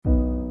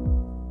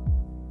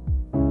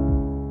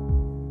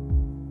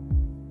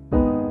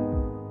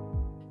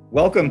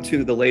Welcome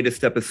to the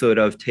latest episode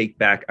of Take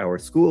Back Our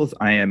Schools.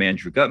 I am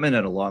Andrew Gutman,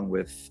 and along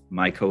with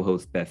my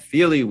co-host Beth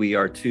Feely, we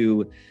are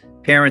two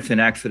parents and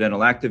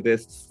accidental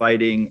activists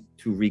fighting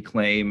to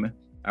reclaim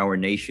our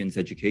nation's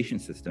education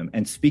system.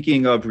 And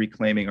speaking of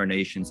reclaiming our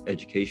nation's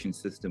education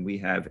system, we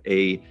have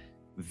a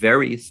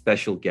very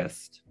special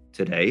guest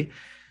today.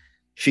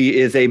 She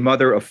is a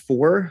mother of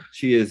 4.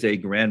 She is a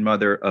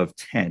grandmother of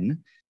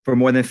 10. For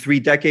more than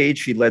 3 decades,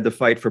 she led the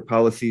fight for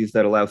policies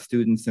that allow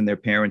students and their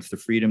parents the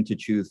freedom to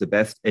choose the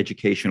best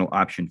educational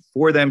option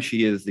for them.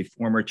 She is the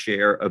former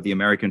chair of the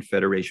American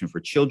Federation for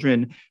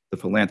Children, the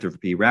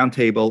Philanthropy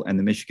Roundtable, and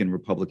the Michigan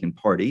Republican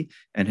Party,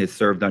 and has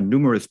served on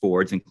numerous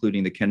boards,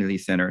 including the Kennedy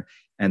Center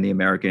and the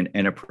American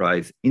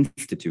Enterprise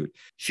Institute.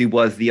 She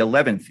was the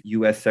 11th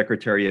U.S.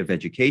 Secretary of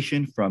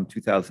Education from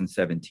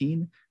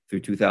 2017 through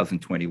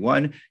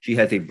 2021. She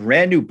has a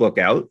brand new book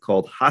out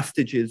called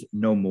Hostages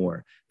No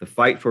More: The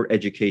Fight for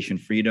Education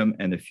Freedom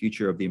and the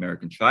Future of the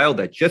American Child,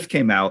 that just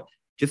came out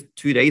just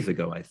 2 days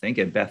ago, I think,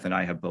 and Beth and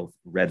I have both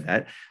read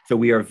that. So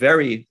we are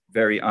very,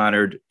 very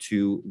honored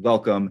to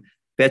welcome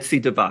Betsy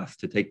DeVos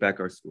to Take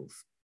Back Our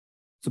Schools.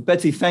 So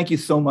Betsy, thank you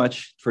so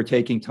much for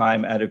taking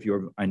time out of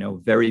your, I know,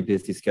 very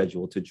busy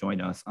schedule to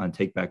join us on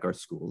Take Back Our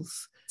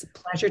Schools. It's a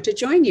pleasure to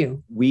join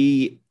you.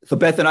 So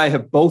Beth and I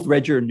have both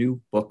read your new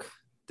book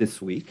this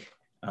week,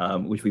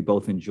 which we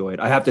both enjoyed.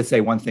 I have to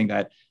say one thing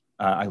that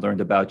I learned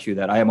about you,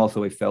 that I am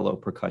also a fellow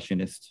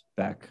percussionist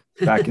back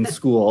in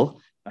school.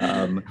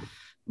 That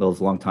was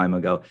a long time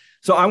ago.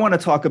 So I want to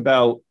talk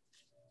about,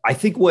 I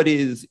think, what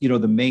is,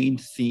 the main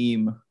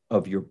theme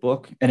of your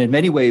book, and in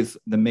many ways,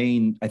 the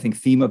main, I think,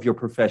 theme of your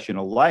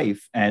professional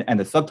life, and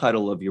the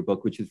subtitle of your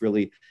book, which is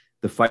really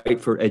the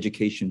fight for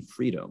education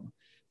freedom.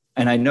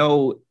 And I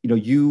know,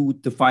 you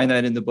define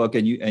that in the book,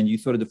 and you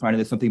sort of define it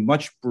as something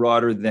much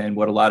broader than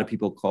what a lot of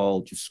people call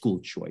just school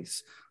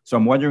choice. So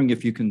I'm wondering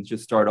if you can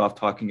just start off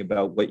talking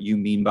about what you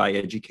mean by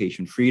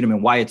education freedom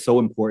and why it's so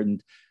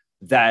important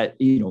that,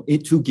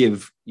 to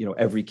give,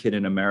 every kid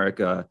in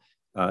America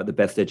the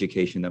best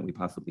education that we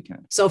possibly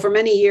can. So for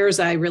many years,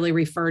 I really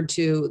referred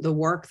to the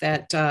work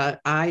that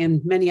I and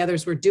many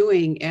others were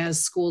doing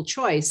as school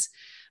choice.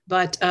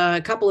 But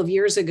a couple of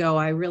years ago,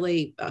 I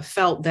really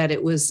felt that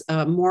it was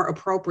more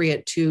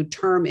appropriate to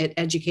term it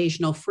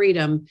educational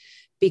freedom,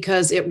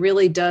 because it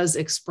really does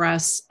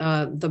express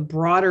the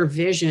broader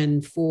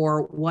vision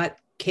for what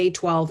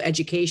K-12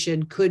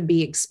 education could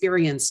be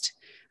experienced,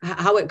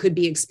 how it could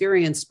be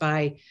experienced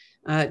by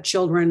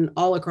children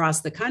all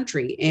across the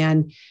country.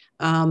 And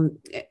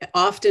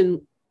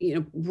often,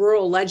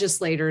 rural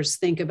legislators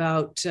think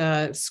about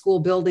school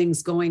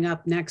buildings going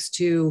up next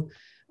to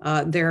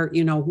their,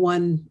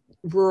 one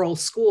rural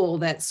school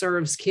that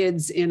serves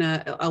kids in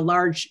a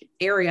large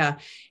area.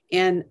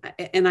 And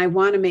I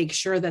want to make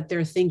sure that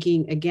they're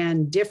thinking,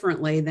 again,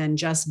 differently than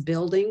just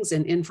buildings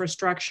and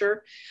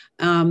infrastructure.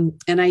 And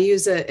I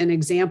use an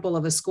example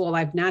of a school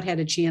I've not had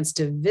a chance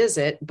to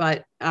visit,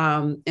 but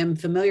am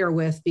familiar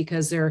with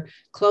because their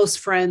close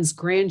friends'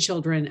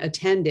 grandchildren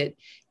attend it.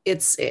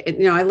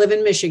 I live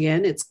in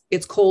Michigan.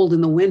 It's cold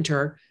in the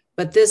winter,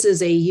 but this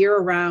is a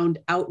year-round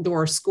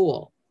outdoor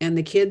school, and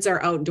the kids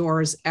are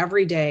outdoors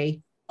every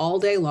day, all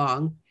day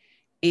long,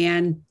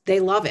 and they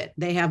love it.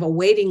 They have a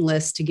waiting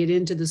list to get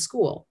into the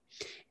school.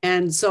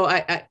 And so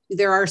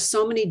there are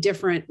so many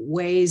different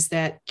ways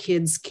that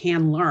kids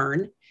can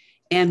learn,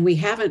 and we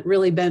haven't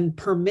really been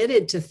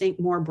permitted to think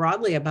more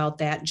broadly about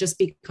that, just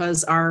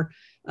because our,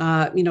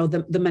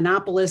 the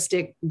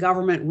monopolistic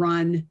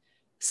government-run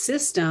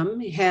system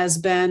has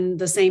been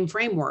the same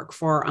framework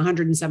for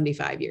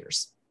 175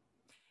 years.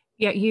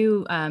 Yeah,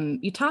 you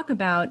talk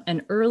about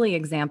an early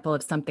example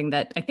of something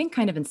that I think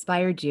kind of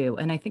inspired you,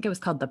 and I think it was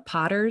called the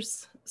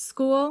Potter's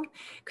School.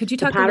 Could you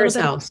talk a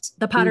little bit?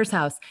 The Potter's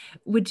House.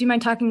 Would you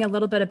mind talking a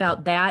little bit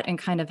about that and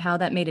kind of how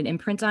that made an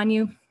imprint on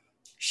you?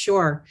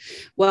 Sure.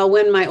 Well,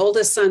 when my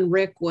oldest son,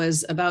 Rick,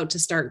 was about to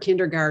start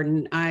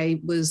kindergarten,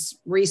 I was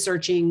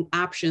researching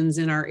options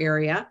in our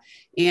area.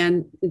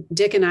 And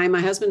Dick and I, my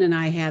husband and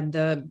I, had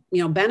the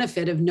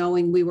benefit of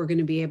knowing we were going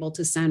to be able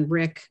to send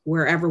Rick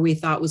wherever we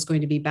thought was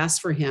going to be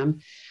best for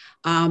him.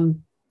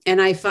 And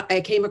I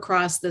came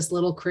across this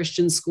little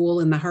Christian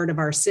school in the heart of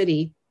our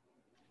city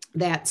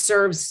that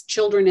serves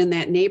children in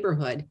that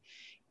neighborhood.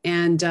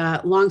 And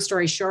long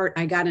story short,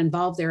 I got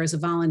involved there as a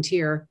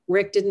volunteer.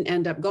 Rick didn't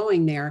end up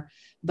going there,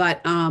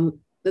 but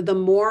the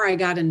more I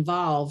got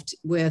involved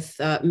with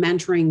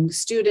mentoring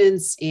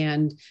students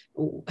and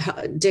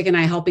Dick and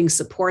I helping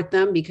support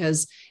them,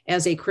 because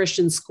as a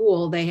Christian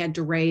school, they had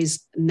to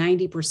raise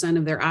 90%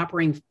 of their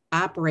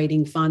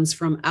operating funds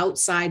from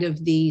outside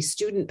of the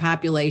student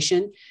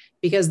population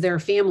because their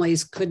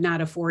families could not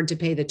afford to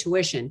pay the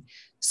tuition.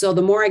 So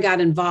the more I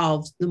got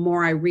involved, the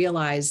more I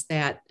realized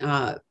that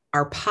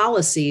our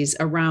policies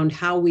around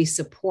how we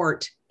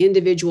support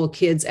individual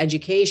kids'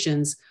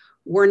 educations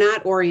were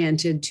not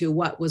oriented to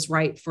what was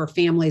right for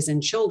families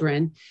and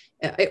children.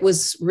 It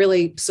was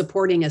really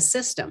supporting a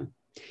system.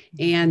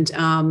 And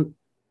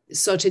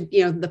so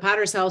the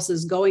Potter's House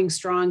is going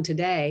strong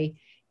today.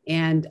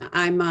 And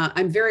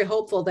I'm very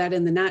hopeful that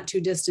in the not too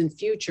distant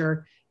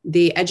future,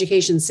 the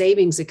education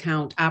savings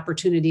account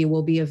opportunity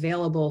will be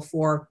available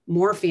for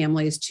more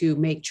families to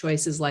make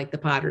choices like the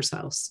Potter's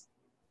House.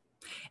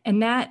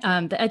 And that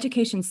the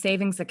education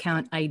savings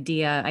account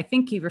idea, I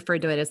think you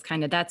referred to it as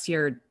kind of that's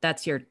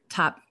your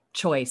top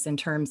choice in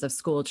terms of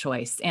school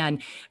choice.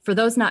 And for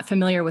those not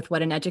familiar with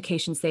what an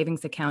education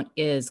savings account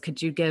is,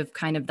 could you give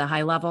kind of the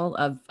high level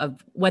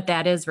of what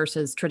that is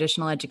versus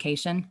traditional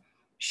education?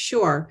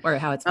 Sure. Or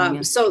how it's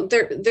going so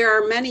there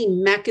are many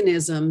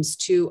mechanisms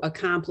to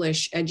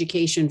accomplish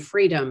education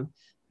freedom,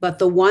 but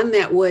the one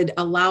that would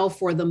allow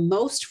for the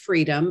most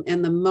freedom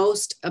and the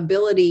most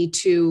ability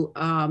to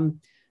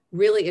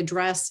really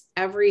address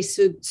every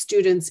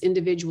student's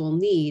individual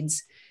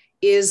needs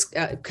is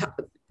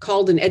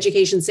called an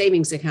education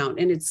savings account.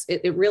 And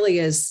it really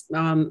is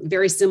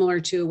very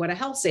similar to what a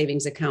health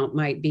savings account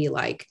might be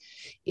like.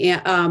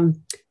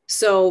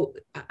 So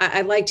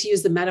I like to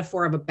use the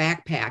metaphor of a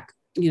backpack.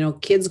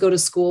 Kids go to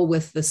school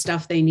with the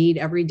stuff they need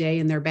every day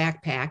in their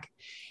backpack.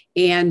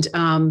 And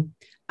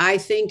I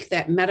think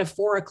that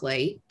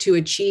metaphorically, to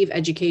achieve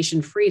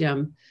education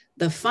freedom,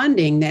 the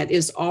funding that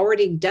is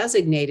already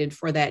designated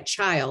for that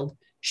child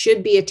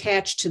should be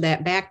attached to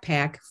that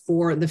backpack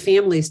for the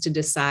families to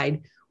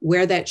decide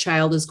where that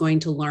child is going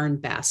to learn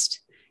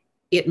best.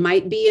 It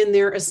might be in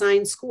their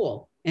assigned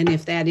school. And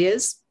if that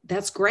is,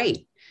 that's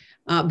great.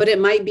 But it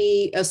might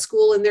be a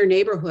school in their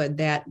neighborhood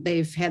that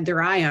they've had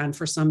their eye on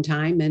for some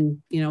time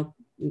and,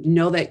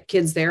 know that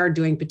kids there are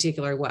doing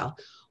particularly well.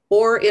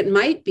 Or it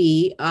might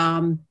be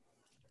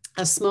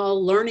a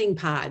small learning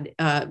pod.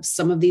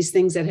 Some of these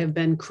things that have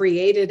been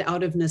created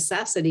out of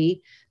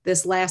necessity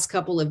this last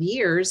couple of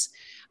years,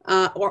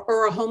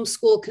 or a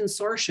homeschool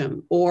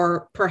consortium,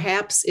 or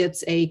perhaps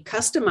it's a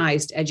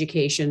customized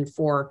education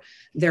for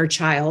their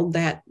child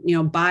that,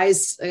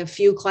 buys a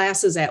few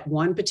classes at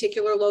one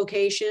particular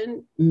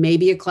location,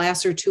 maybe a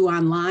class or two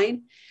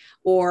online,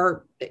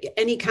 or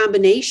any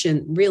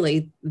combination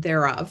really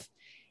thereof.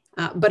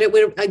 But it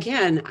would,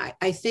 again,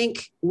 I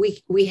think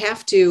we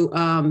have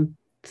to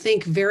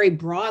think very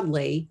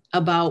broadly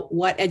about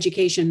what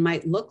education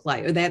might look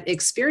like, or that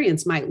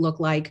experience might look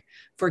like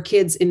for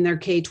kids in their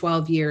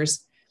K-12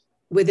 years.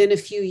 Within a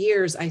few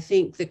years, I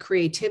think the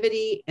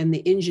creativity and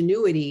the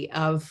ingenuity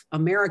of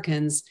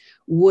Americans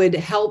would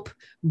help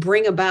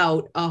bring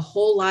about a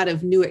whole lot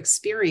of new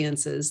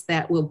experiences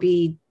that will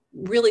be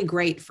really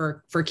great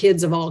for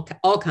kids of all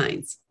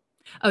kinds.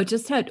 Oh,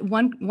 just had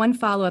one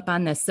follow-up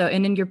on this. So,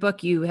 and in your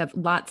book, you have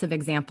lots of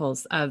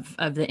examples of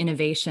the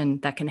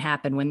innovation that can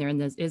happen when there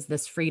is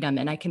this freedom.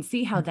 And I can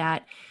see how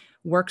that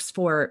works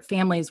for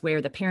families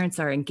where the parents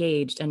are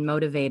engaged and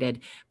motivated.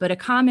 But a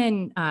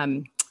common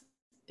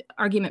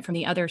argument from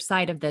the other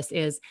side of this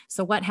is,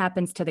 so what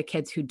happens to the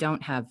kids who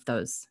don't have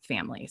those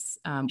families?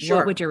 Sure.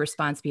 What would your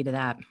response be to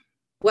that?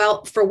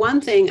 Well, for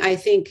one thing, I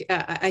think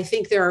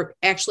there are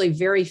actually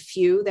very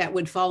few that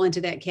would fall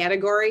into that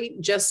category.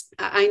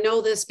 I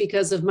know this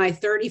because of my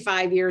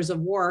 35 years of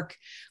work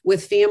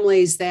with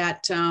families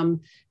that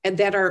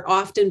are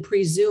often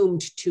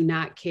presumed to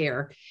not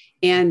care.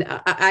 And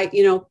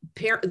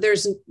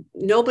there's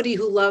nobody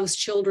who loves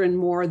children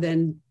more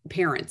than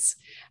parents.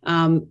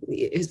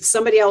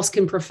 Somebody else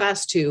can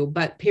profess to,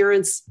 but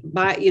parents,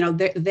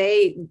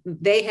 they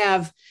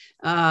have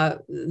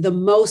the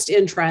most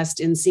interest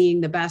in seeing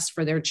the best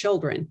for their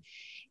children.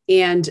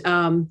 And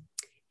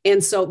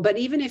so, but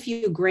even if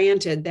you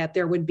granted that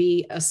there would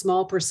be a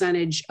small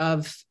percentage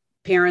of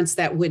parents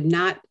that would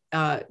not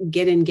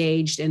get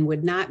engaged and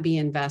would not be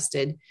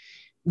invested,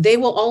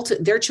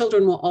 their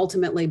children will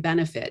ultimately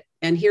benefit.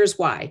 And here's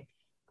why.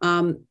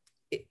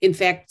 In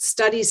fact,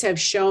 studies have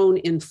shown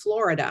in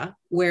Florida,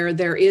 where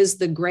there is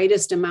the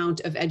greatest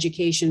amount of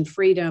education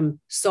freedom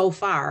so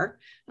far,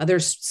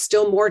 there's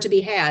still more to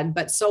be had,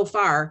 but so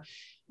far,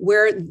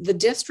 where the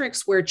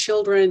districts where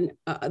children,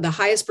 the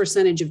highest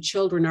percentage of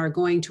children are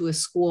going to a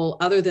school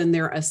other than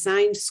their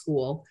assigned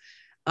school,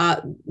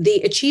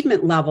 the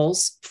achievement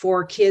levels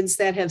for kids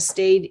that have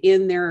stayed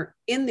in their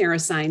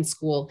assigned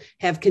school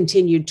have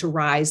continued to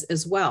rise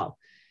as well.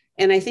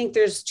 And I think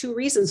there's two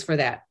reasons for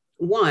that.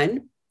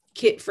 One,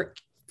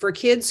 for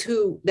kids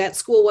who that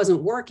school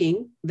wasn't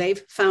working,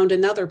 they've found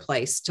another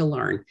place to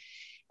learn.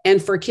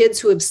 And for kids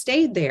who have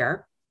stayed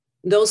there,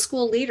 those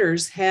school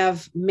leaders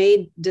have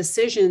made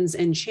decisions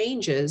and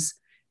changes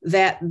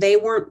that they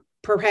weren't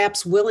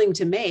perhaps willing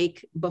to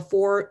make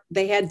before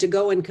they had to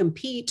go and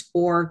compete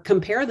or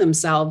compare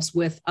themselves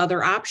with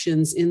other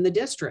options in the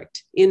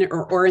district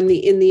or in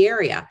the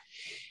area.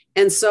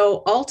 And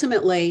so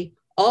ultimately,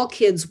 all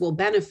kids will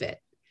benefit.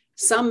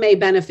 Some may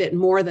benefit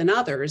more than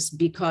others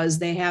because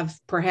they have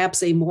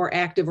perhaps a more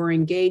active or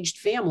engaged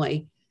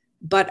family,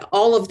 but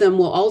all of them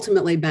will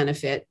ultimately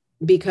benefit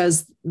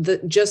because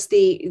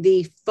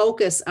the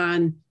focus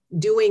on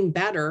doing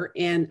better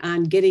and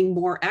on getting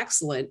more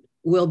excellent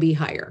will be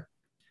higher.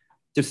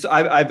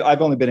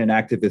 I've only been an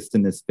activist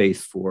in this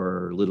space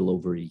for a little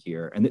over a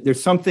year, and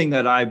there's something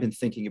that I've been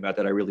thinking about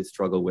that I really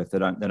struggle with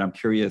that I'm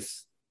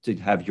curious to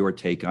have your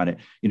take on it.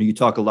 You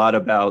talk a lot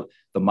about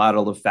the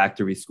model of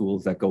factory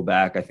schools that go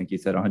back, I think you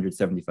said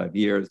 175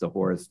 years, the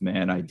Horace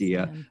Mann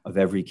idea of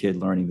every kid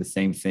learning the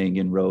same thing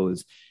in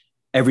rows.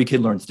 Every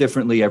kid learns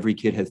differently. Every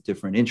kid has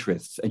different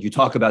interests. And you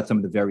talk about some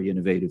of the very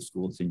innovative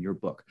schools in your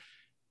book.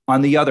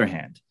 On the other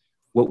hand,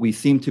 what we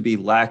seem to be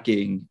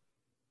lacking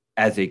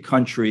as a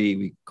country,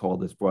 we call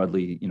this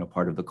broadly,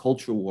 part of the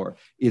culture war,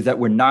 is that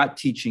we're not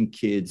teaching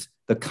kids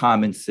the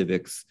common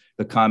civics,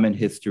 the common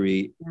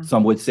history. Yeah.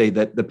 Some would say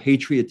that the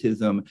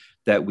patriotism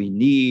that we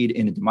need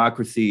in a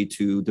democracy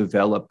to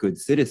develop good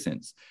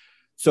citizens.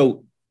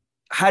 So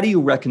how do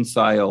you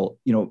reconcile,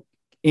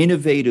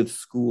 innovative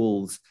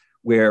schools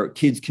where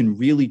kids can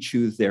really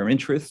choose their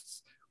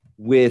interests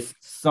with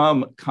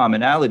some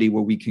commonality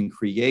where we can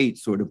create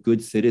sort of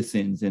good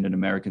citizens in an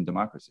American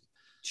democracy?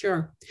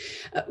 Sure.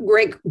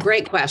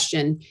 Great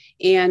question.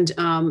 And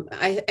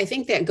I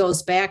think that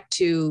goes back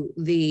to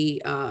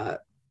the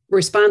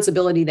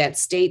responsibility that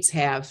states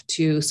have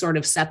to sort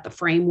of set the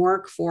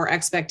framework for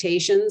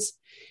expectations.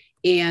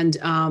 And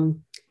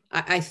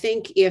I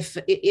think if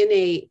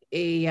in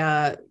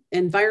a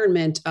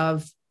environment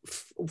of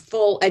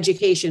full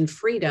education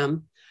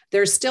freedom,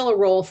 there's still a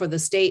role for the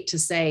state to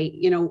say,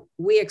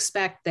 we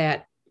expect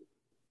that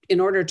in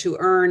order to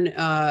earn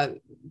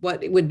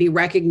what would be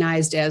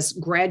recognized as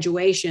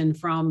graduation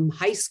from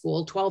high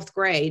school, 12th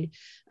grade,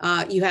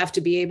 you have to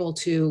be able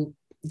to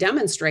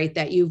demonstrate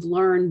that you've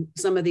learned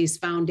some of these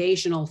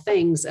foundational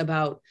things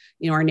about,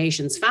 our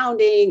nation's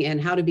founding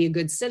and how to be a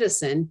good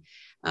citizen.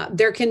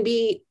 There can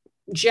be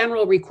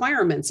general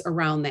requirements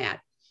around that.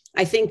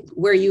 I think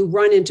where you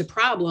run into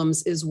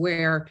problems is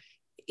where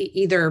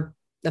either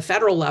the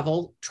federal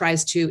level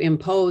tries to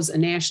impose a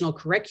national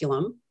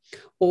curriculum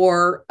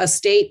or a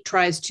state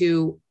tries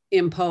to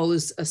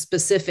impose a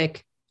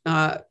specific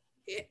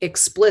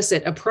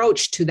explicit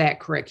approach to that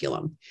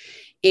curriculum.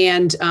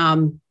 And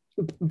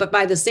but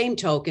by the same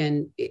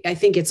token, I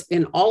think it's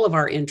in all of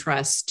our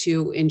interests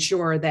to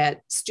ensure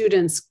that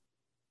students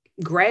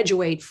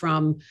graduate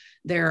from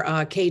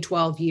their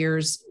K-12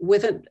 years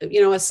with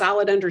a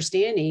solid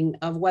understanding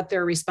of what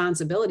their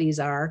responsibilities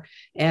are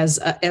as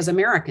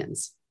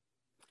Americans.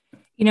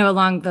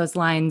 Along those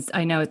lines,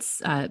 I know it's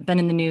been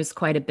in the news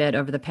quite a bit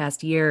over the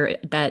past year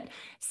that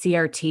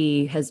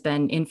CRT has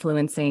been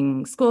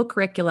influencing school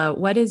curricula.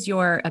 What is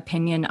your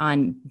opinion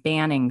on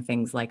banning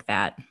things like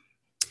that?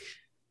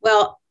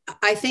 Well,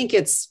 I think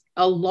it's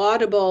a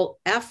laudable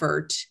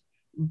effort,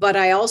 but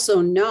I also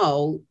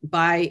know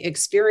by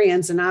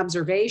experience and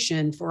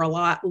observation for a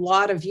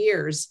lot of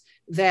years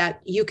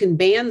that you can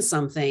ban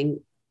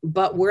something,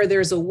 but where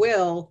there's a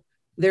will,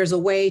 there's a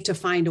way to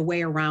find a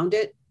way around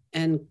it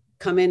and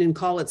come in and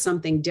call it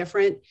something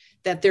different.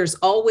 That there's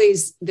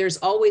always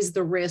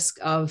the risk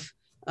of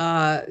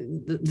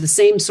the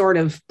same sort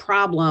of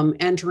problem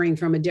entering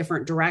from a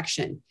different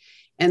direction.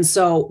 And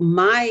so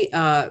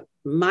my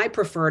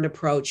preferred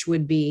approach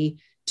would be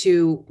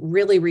to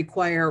really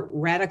require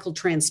radical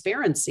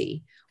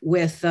transparency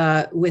with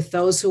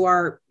those who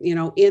are,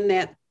 in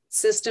that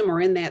system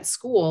or in that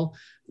school,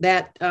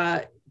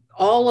 that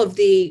all of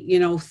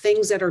the,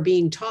 things that are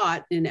being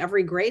taught in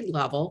every grade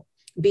level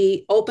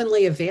be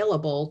openly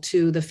available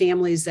to the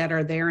families that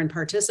are there and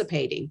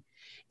participating,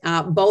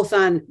 both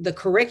on the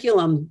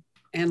curriculum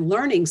and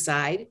learning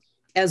side,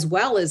 as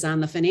well as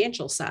on the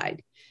financial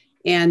side.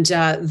 And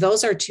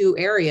those are two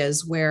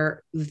areas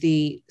where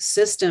the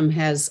system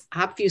has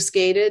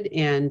obfuscated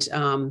and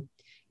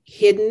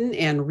hidden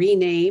and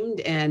renamed,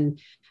 and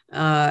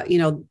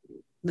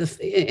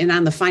and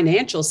on the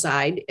financial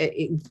side,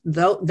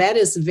 that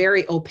is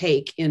very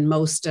opaque in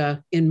most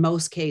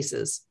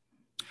cases.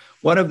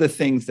 One of the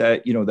things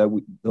that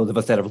those of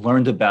us that have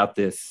learned about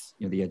this,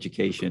 the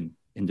education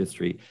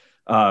industry,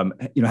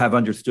 have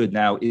understood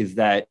now is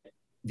that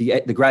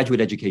the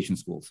graduate education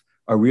schools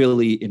are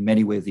really, in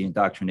many ways, the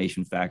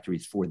indoctrination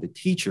factories for the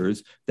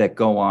teachers that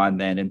go on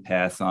then and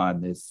pass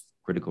on this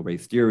critical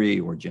race theory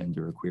or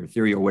gender or queer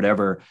theory or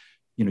whatever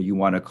you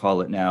want to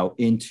call it now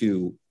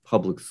into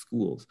public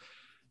schools.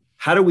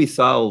 How do we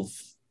solve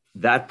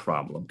that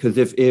problem? Because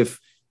if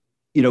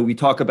we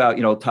talk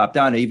about top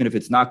down, even if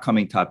it's not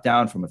coming top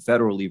down from a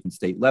federal, even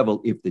state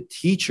level, if the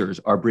teachers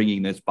are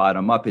bringing this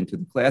bottom up into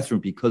the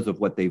classroom because of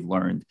what they've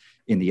learned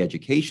in the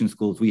education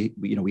schools, we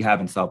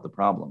haven't solved the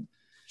problem.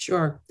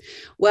 Sure.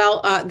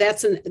 Well,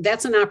 that's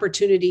an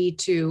opportunity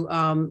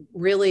to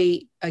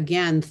really,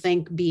 again,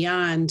 think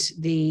beyond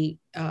the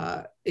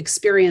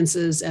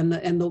experiences and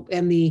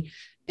the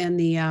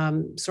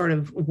sort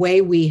of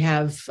way we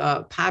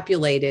have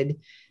populated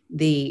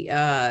the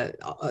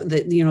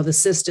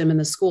system in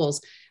the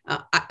schools.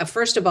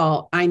 First of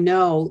all, I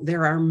know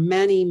there are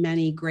many,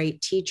 many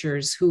great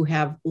teachers who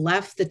have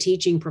left the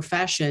teaching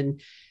profession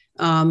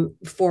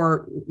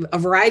for a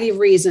variety of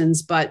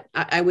reasons, but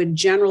I would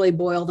generally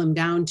boil them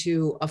down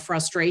to a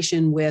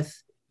frustration with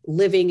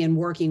living and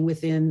working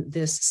within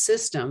this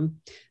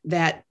system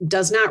that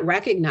does not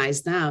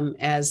recognize them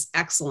as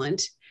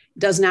excellent,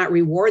 does not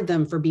reward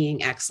them for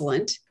being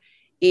excellent,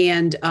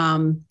 And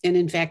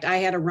in fact, I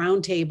had a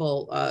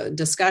roundtable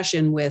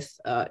discussion with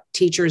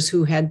teachers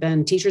who had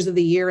been teachers of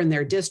the year in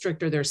their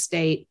district or their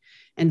state,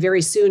 and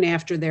very soon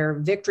after their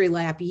victory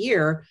lap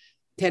year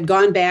had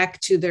gone back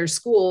to their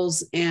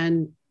schools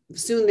and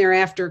soon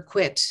thereafter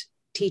quit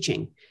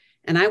teaching.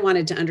 And I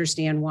wanted to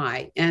understand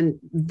why. And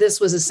this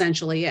was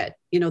essentially it.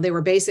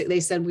 They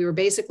said, we were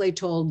basically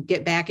told,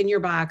 get back in your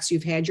box.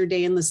 You've had your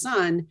day in the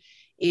sun.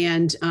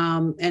 And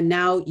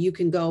now you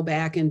can go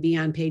back and be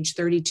on page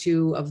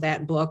 32 of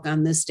that book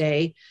on this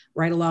day,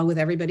 right along with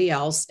everybody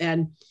else.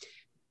 And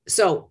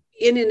so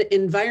in an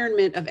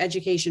environment of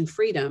education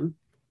freedom,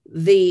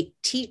 the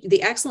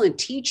excellent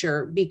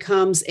teacher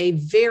becomes a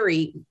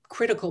very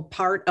critical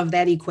part of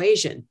that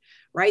equation,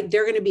 right?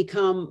 They're going to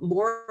become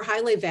more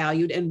highly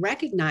valued and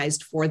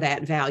recognized for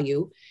that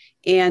value.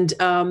 And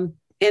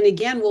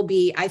again, will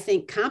be, I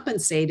think,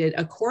 compensated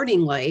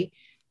accordingly.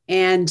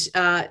 And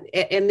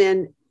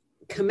then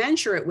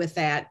commensurate with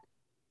that,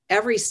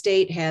 every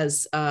state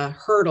has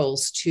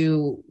hurdles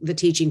to the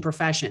teaching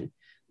profession.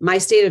 My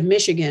state of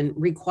Michigan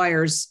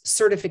requires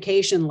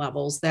certification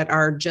levels that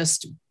are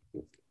just,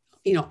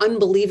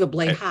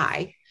 unbelievably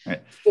high,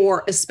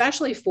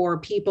 especially for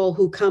people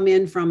who come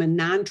in from a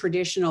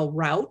non-traditional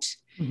route.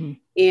 Mm-hmm.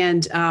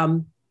 And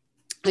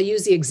I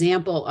use the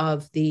example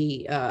of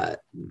the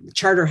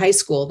charter high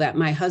school that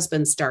my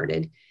husband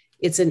started.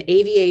 It's an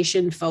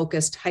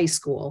aviation-focused high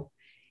school.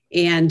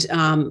 And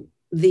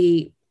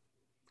the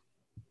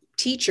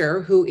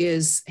teacher who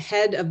is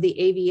head of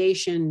the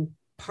aviation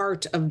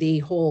part of the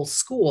whole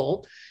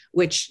school,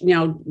 which,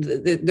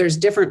 there's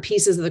different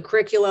pieces of the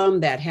curriculum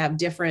that have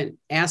different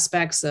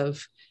aspects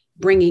of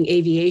bringing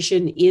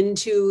aviation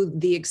into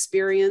the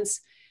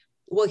experience.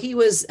 Well, he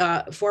was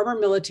a former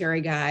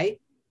military guy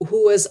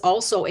who was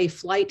also a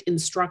flight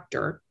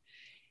instructor.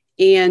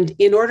 And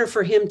in order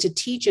for him to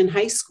teach in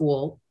high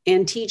school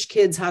and teach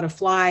kids how to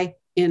fly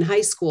in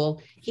high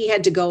school, he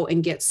had to go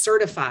and get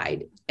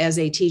certified as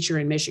a teacher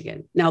in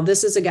Michigan. Now,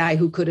 this is a guy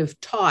who could have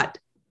taught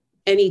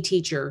any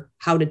teacher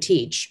how to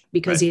teach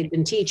because he had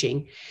been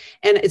teaching.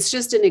 And it's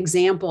just an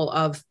example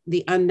of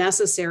the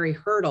unnecessary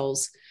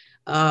hurdles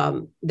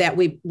that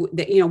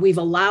we've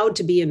allowed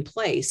to be in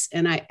place.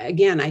 And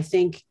I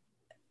think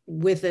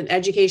with an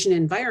education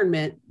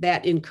environment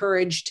that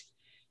encouraged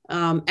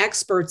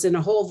experts in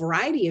a whole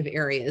variety of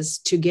areas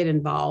to get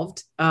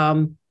involved,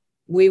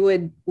 we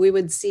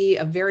would see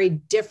a very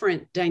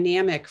different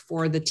dynamic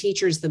for the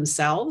teachers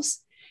themselves.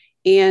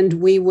 And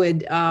we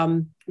would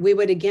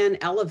again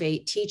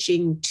elevate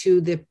teaching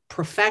to the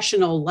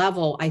professional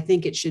level I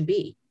think it should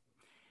be.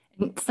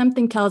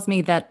 Something tells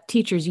me that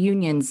teachers'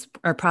 unions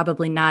are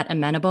probably not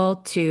amenable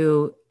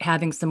to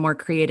having some more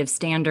creative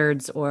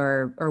standards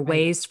or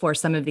ways for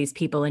some of these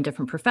people in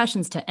different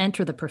professions to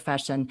enter the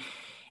profession.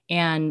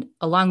 And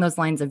along those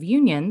lines of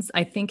unions,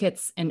 I think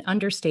it's an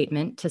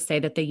understatement to say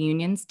that the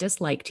unions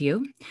disliked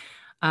you.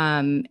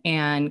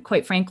 And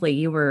quite frankly,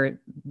 you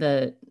were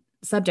the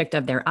subject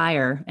of their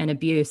ire and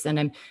abuse. And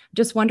I'm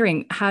just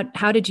wondering,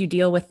 how did you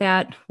deal with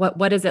that?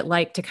 What is it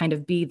like to kind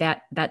of be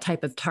that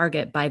type of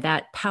target by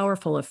that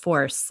powerful a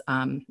force,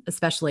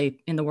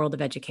 especially in the world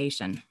of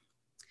education?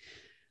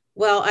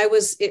 Well, I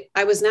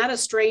was not a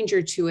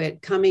stranger to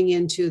it coming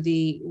into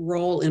the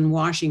role in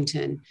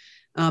Washington,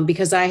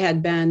 because I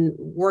had been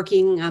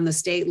working on the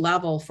state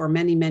level for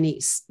many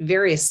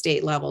various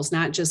state levels,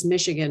 not just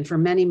Michigan, for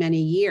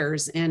many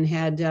years, and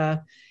had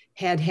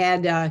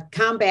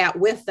combat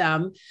with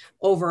them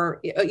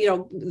over,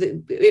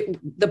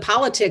 the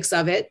politics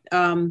of it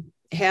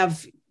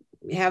have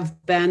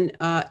been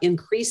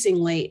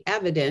increasingly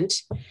evident.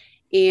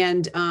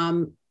 And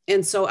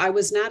so I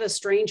was not a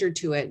stranger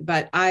to it,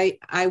 but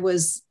I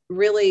was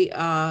really,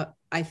 I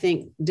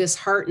think,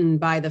 disheartened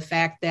by the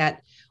fact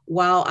that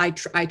while I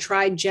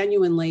tried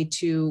genuinely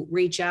to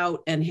reach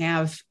out and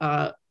have,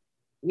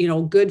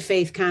 good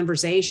faith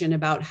conversation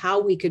about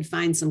how we could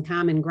find some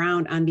common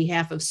ground on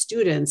behalf of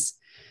students,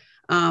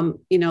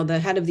 the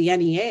head of the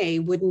NEA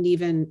wouldn't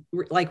even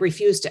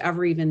refuse to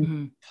ever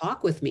even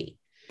talk with me.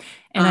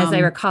 And as I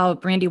recall,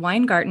 Brandy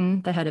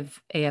Weingarten, the head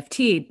of AFT,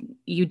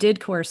 you did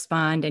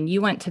correspond and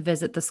you went to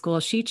visit the school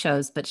she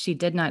chose, but she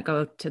did not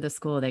go to the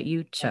school that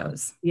you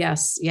chose.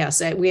 Yes.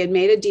 We had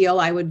made a deal.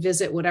 I would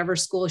visit whatever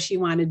school she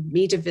wanted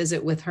me to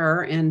visit with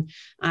her. And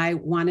I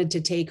wanted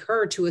to take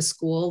her to a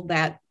school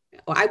that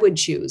I would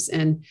choose.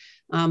 And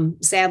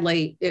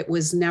sadly, it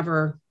was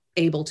never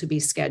able to be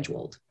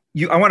scheduled.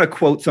 I want to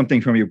quote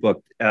something from your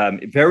book.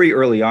 Very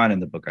early on in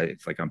the book,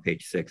 it's like on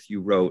page 6, you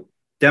wrote,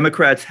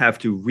 "Democrats have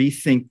to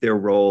rethink their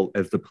role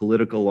as the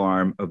political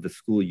arm of the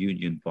school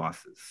union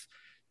bosses."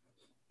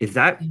 Is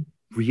that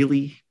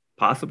really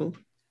possible?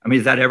 I mean,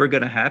 is that ever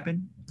going to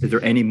happen? Is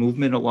there any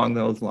movement along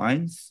those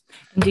lines?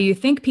 Do you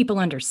think people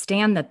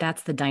understand that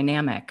that's the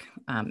dynamic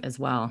as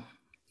well?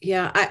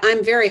 Yeah,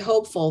 I'm very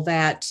hopeful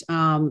that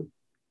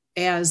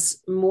as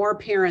more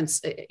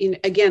parents,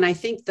 again, I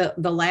think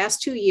the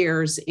last 2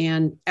 years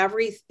and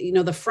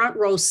the front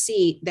row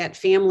seat that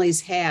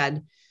families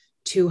had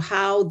to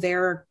how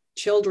their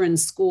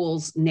children's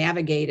schools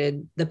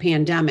navigated the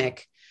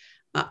pandemic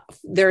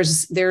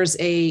there's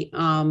a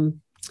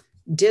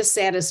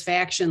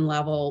dissatisfaction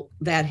level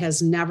that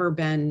has never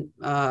been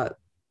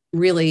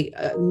really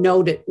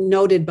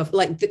noted before.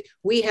 Like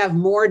we have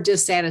more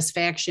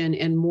dissatisfaction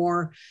and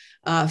more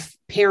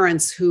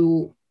parents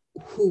who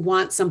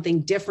want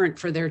something different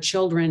for their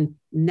children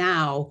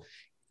now,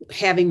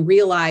 having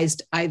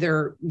realized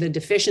either the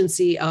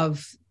deficiency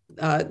of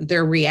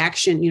their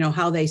reaction,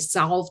 how they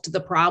solved the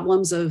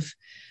problems of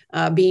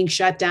being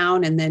shut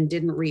down and then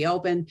didn't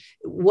reopen,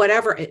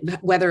 whether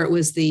it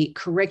was the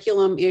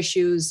curriculum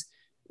issues,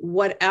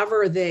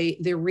 whatever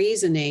the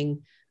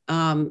reasoning.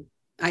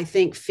 I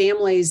think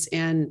families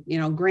and,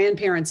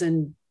 grandparents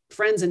and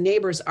friends and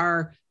neighbors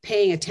are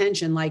paying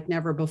attention like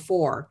never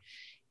before.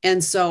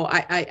 And so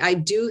I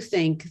do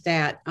think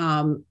that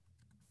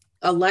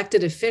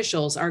elected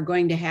officials are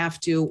going to have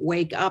to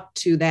wake up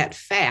to that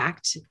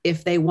fact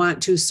if they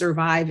want to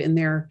survive in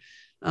their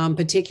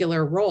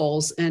particular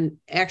roles and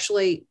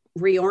actually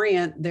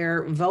reorient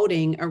their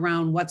voting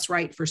around what's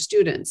right for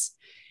students.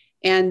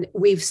 And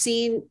we've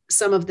seen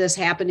some of this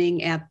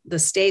happening at the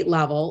state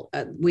level.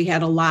 We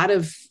had a lot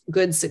of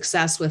good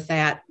success with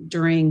that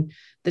during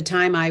the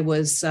time I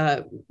was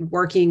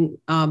working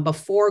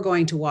before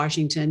going to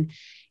Washington.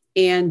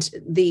 And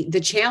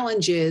the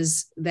challenge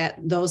is that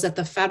those at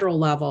the federal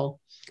level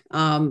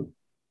are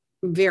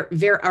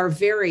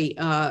very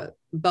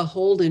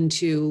beholden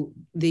to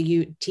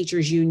the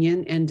teachers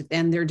union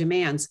and their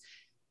demands.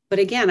 But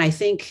again, I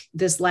think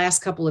this last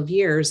couple of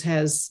years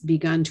has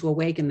begun to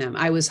awaken them.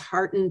 I was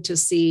heartened to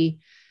see,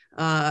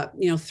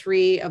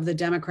 3 of the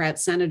Democrat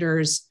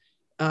senators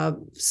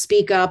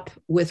speak up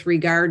with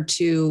regard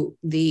to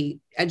the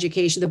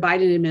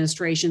Biden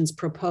administration's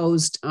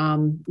proposed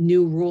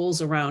new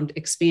rules around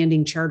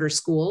expanding charter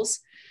schools.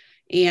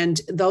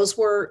 And those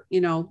were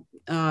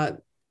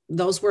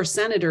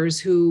senators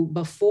who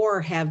before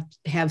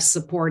have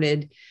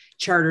supported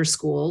charter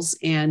schools.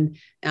 And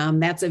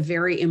that's a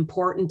very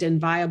important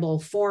and viable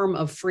form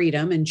of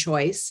freedom and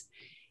choice.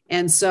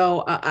 And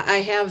so I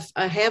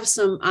have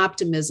some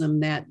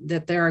optimism that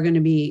there are going to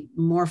be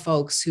more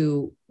folks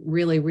who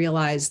really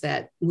realize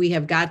that we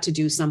have got to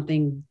do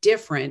something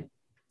different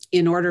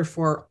in order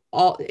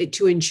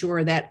to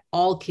ensure that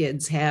all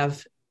kids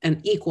have an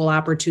equal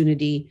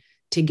opportunity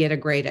to get a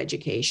great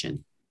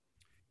education.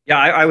 Yeah,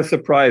 I was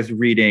surprised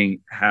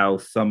reading how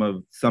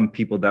some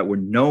people that were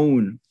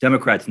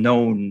Democrats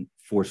known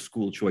for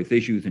school choice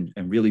issues and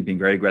really being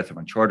very aggressive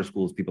on charter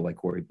schools, people like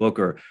Cory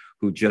Booker,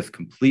 who just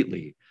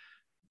completely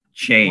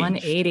changed.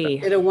 180.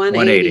 Did a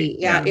 180.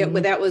 Yeah.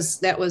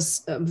 That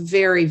was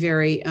very,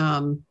 very,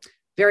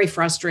 very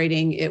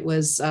frustrating. It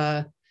was,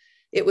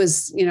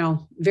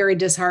 very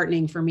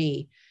disheartening for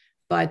me.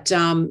 But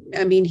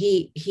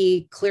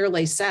he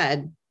clearly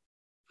said,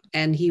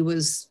 and he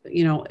was,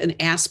 an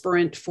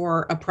aspirant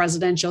for a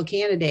presidential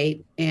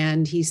candidate.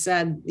 And he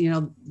said,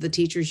 the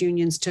teachers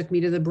unions took me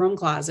to the broom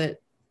closet.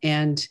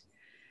 And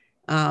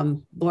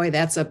boy,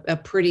 that's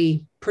a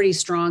pretty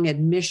strong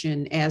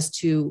admission as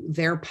to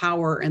their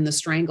power and the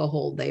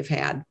stranglehold they've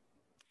had.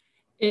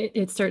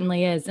 It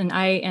certainly is. And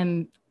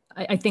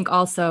I think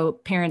also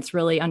parents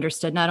really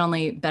understood not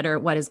only better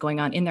what is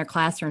going on in their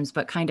classrooms,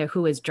 but kind of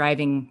who is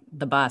driving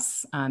the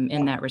bus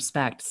in that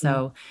respect.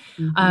 So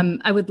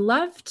I would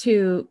love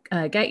to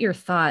get your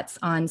thoughts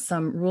on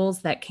some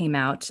rules that came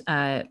out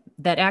that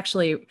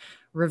actually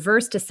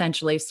reversed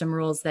essentially some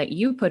rules that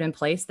you put in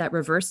place, that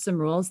reversed some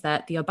rules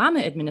that the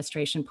Obama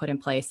administration put in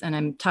place. And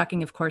I'm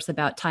talking, of course,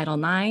 about Title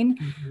IX.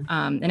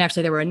 And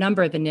actually, there were a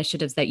number of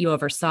initiatives that you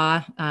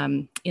oversaw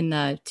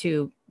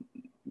to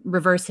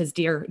reverse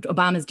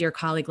Obama's Dear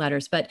Colleague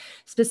letters, but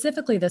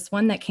specifically this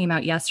one that came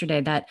out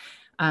yesterday that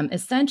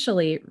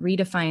essentially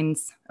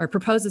redefines or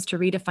proposes to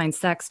redefine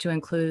sex to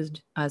include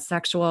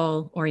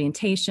sexual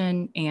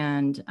orientation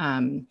and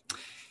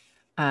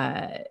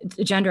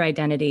gender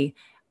identity.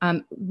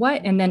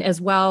 And then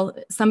as well,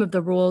 some of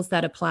the rules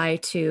that apply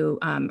to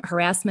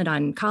harassment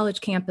on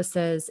college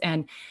campuses,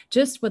 and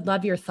just would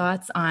love your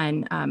thoughts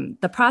on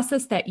the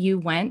process that you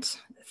went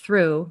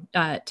through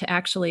to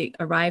actually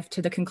arrive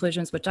to the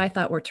conclusions, which I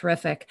thought were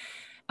terrific.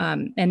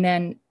 And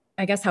then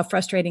I guess how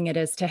frustrating it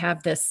is to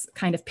have this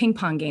kind of ping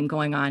pong game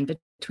going on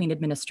between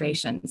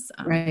administrations,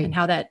 right. And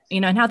how that,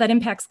 and how that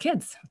impacts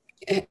kids.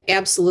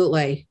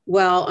 Absolutely.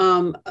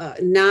 Well,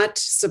 not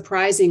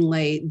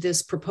surprisingly,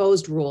 this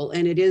proposed rule,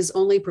 and it is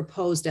only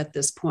proposed at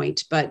this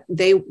point, but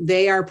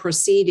they are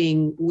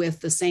proceeding with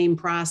the same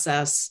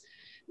process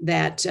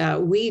that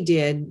we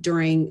did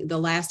during the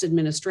last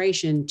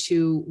administration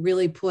to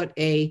really put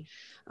I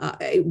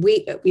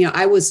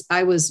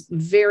was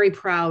very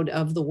proud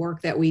of the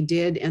work that we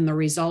did and the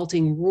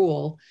resulting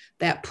rule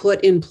that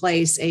put in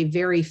place a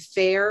very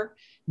fair,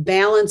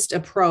 balanced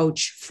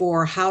approach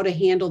for how to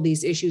handle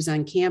these issues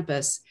on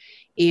campus.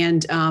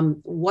 And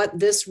what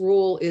this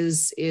rule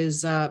is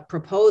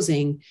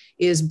proposing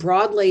is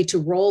broadly to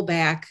roll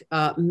back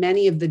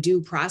many of the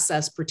due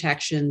process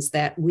protections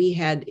that we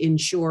had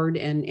ensured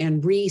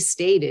and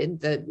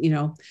restated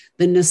the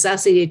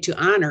necessity to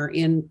honor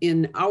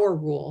in our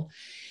rule.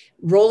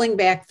 rolling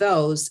back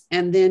those.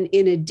 And then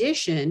in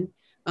addition,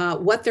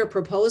 what they're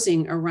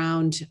proposing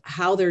around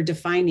how they're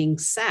defining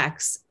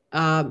sex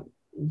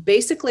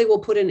basically will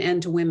put an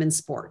end to women's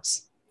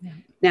sports. Yeah.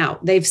 Now,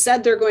 they've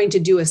said they're going to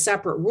do a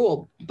separate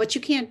rule, but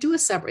you can't do a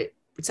separate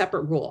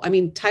rule. I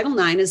mean, Title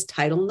IX is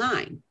Title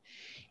IX.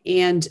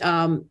 And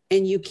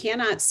you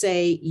cannot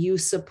say you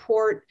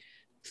support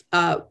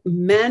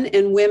men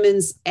and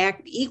women's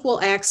equal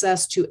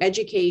access to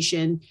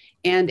education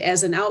and,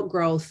 as an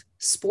outgrowth,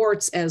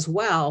 sports as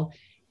well.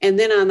 And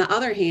then on the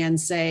other hand,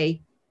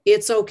 say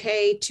it's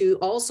okay to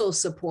also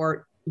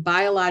support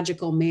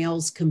biological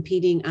males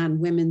competing on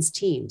women's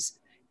teams.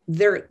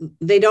 There's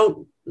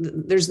no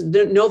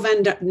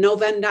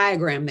Venn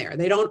diagram there.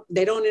 They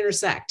don't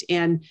intersect.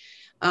 And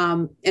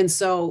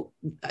so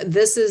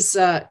this is,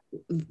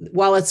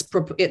 while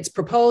it's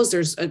proposed,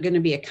 there's going to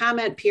be a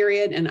comment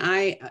period. And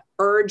I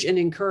urge and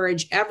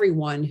encourage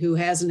everyone who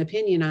has an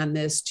opinion on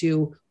this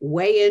to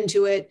weigh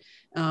into it,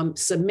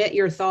 submit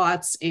your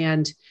thoughts.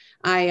 And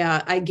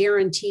I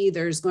guarantee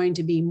there's going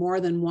to be more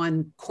than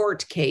one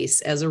court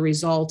case as a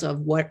result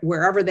of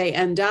wherever they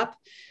end up.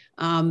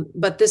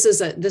 But this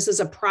is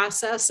a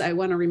process. I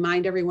want to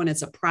remind everyone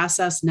it's a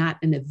process, not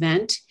an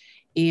event.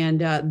 And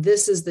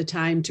this is the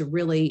time to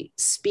really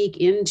speak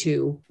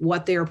into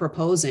what they're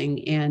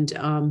proposing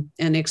and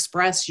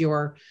express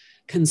your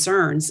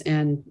concerns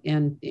and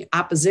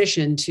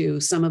opposition to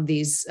some of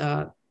these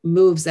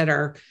moves that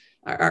are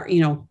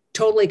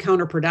totally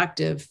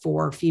counterproductive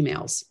for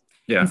females.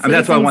 Yeah, I mean,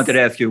 that's why I wanted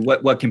to ask you,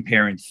 what can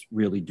parents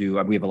really do?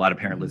 I mean, we have a lot of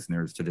parent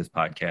listeners to this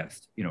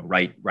podcast.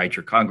 Write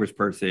your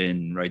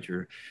congressperson, write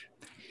your,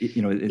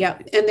 Yeah,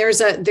 and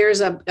there's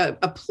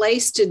a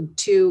place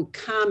to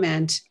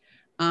comment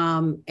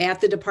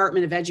at the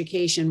Department of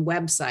Education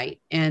website,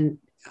 and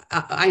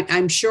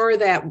I'm sure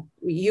that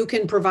you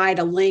can provide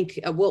a link.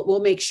 We'll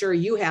make sure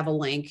you have a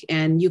link,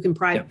 and you can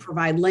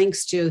provide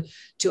links to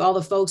all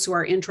the folks who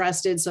are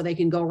interested, so they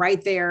can go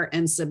right there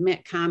and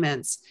submit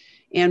comments.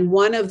 And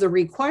one of the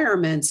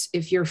requirements,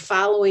 if you're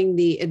following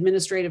the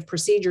Administrative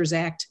Procedures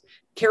Act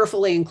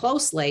carefully and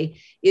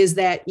closely, is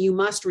that you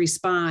must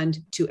respond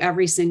to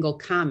every single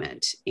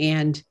comment.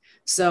 And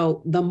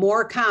so the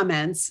more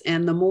comments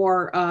and the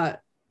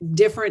more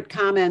different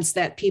comments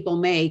that people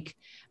make,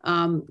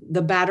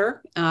 the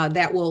better.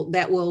 That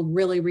will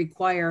really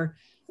require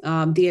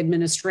the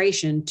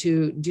administration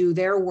to do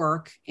their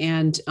work,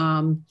 and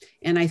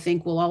I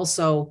think will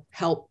also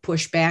help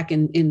push back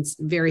in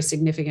very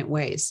significant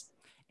ways.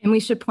 And we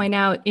should point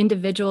out,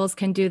 individuals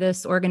can do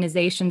this,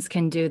 organizations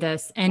can do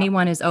this.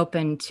 Anyone is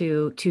open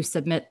to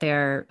submit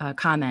their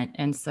comment.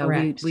 And so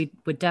we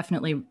would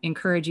definitely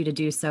encourage you to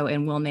do so,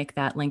 and we'll make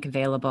that link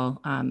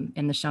available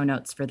in the show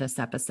notes for this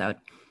episode.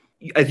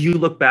 As you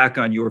look back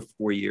on your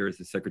 4 years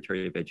as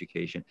Secretary of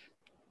Education,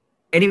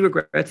 any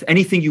regrets,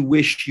 anything you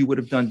wish you would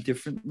have done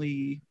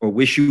differently or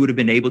wish you would have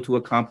been able to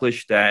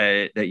accomplish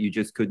that you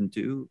just couldn't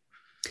do?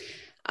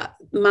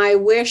 My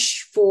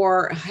wish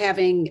for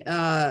having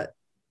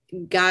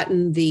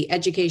gotten the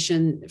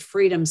Education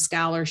Freedom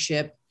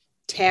Scholarship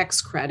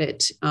tax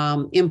credit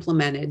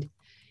implemented.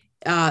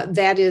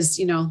 That is,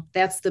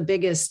 that's the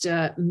biggest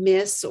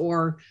miss,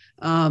 or,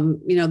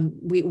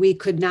 we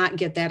could not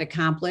get that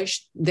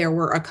accomplished. There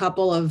were a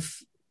couple of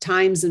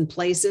times and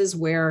places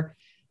where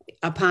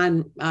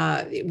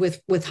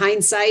with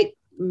hindsight,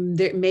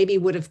 there maybe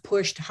would have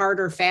pushed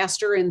harder,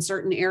 faster in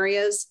certain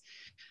areas.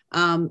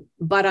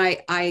 But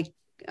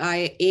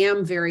I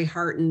am very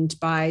heartened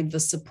by the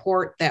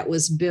support that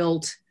was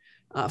built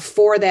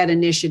for that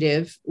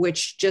initiative,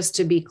 which, just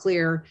to be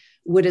clear,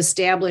 would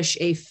establish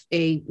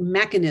a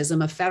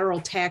mechanism, a federal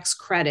tax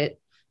credit,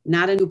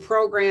 not a new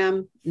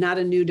program, not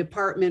a new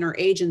department or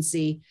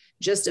agency,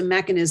 just a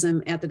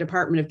mechanism at the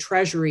Department of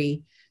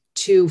Treasury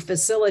to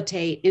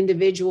facilitate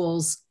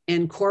individuals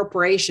and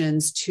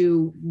corporations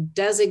to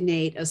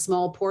designate a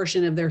small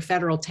portion of their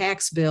federal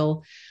tax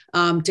bill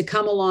to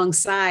come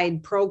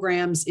alongside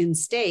programs in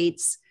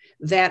states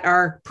that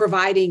are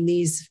providing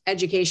these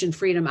education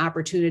freedom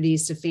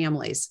opportunities to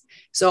families.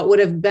 So it would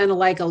have been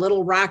like a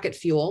little rocket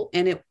fuel,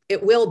 and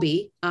it will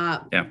be.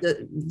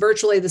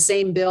 Virtually the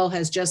same bill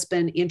has just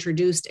been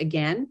introduced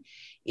again.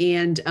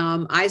 And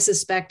I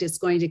suspect it's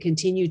going to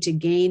continue to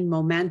gain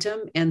momentum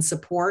and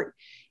support.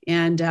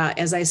 And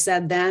as I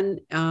said then,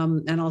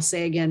 and I'll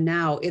say again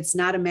now, it's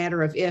not a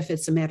matter of if,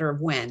 it's a matter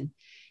of when.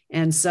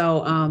 And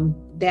so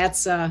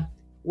that's,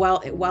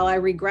 while I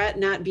regret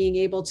not being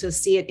able to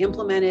see it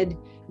implemented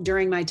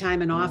during my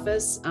time in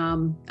office,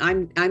 I'm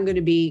going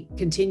to be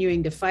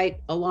continuing to fight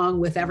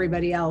along with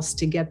everybody else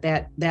to get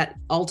that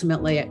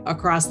ultimately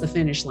across the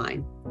finish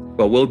line.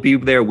 Well, we'll be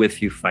there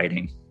with you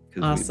fighting,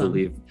 because awesome.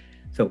 We believe.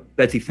 So,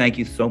 Betsy, thank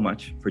you so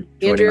much for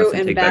joining Andrew us.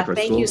 And Beth,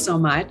 thank you so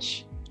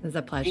much. It was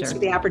a pleasure. Thanks for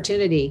the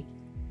opportunity.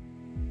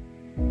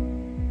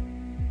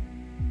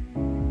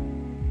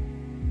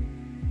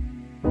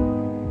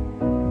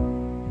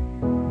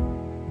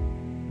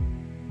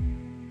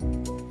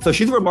 So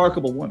she's a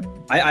remarkable woman.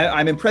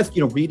 I'm impressed,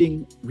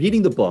 reading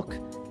the book,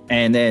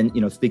 and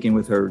then, speaking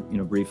with her,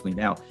 briefly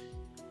now,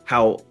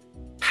 how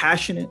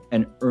passionate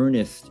and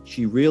earnest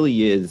she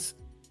really is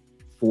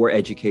for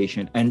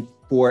education and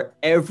for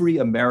every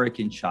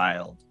American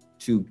child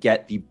to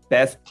get the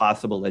best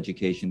possible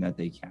education that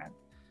they can.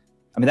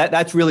 I mean,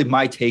 that's really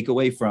my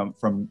takeaway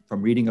from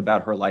reading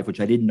about her life, which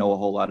I didn't know a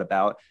whole lot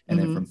about, and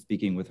then from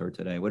speaking with her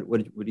today. What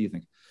do you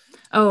think?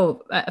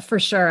 Oh, for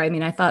sure. I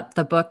mean, I thought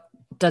the book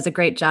does a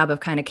great job of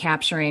kind of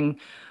capturing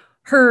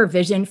her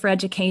vision for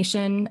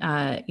education,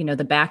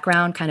 the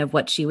background, kind of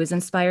what she was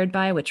inspired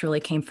by, which really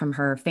came from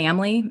her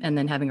family and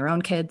then having her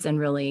own kids and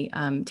really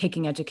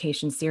taking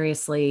education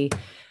seriously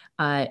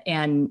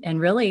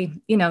and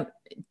really,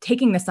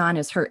 taking this on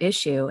as her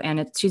issue.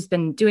 And she's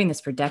been doing this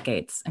for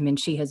decades. I mean,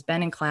 she has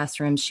been in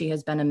classrooms. She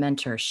has been a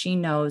mentor. She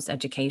knows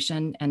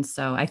education. And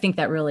so I think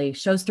that really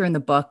shows through in the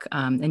book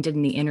and did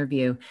in the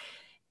interview.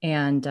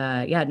 And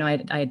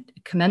I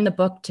commend the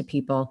book to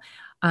people.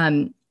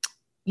 I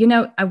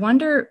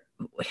wonder,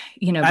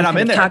 and I'm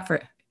in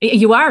there.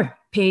 You are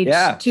page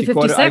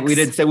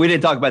 256. We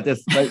didn't talk about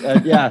this, but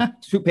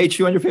page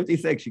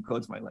 256. She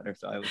quotes my letter,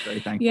 so I was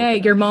very thankful. Yeah,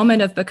 your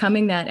moment of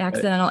becoming that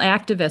accidental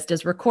activist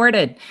is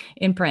recorded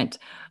in print.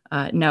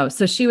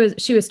 So she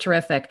was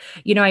terrific.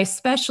 I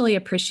especially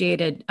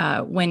appreciated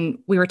when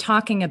we were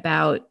talking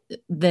about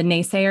the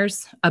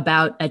naysayers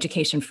about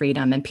education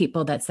freedom and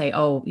people that say,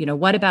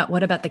 what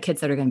about the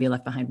kids that are going to be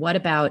left behind? What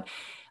about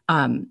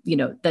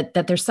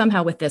that there's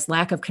somehow with this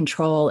lack of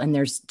control and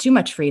there's too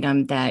much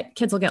freedom that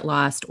kids will get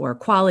lost or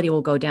quality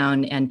will go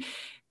down. And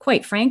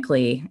quite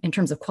frankly, in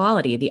terms of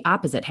quality, the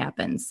opposite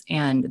happens.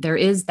 And there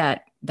is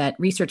that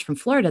research from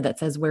Florida that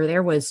says where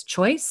there was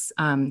choice,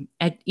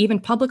 even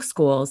public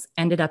schools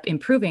ended up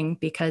improving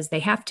because they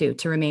have to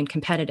remain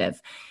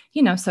competitive.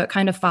 So it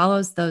kind of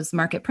follows those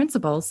market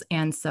principles.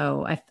 And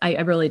so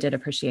I really did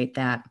appreciate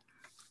that.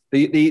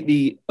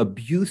 The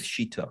abuse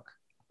she took.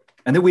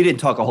 And then we didn't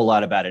talk a whole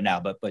lot about it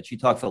now, but she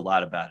talks a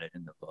lot about it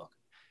in the book.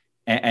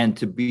 And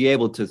to be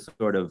able to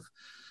sort of,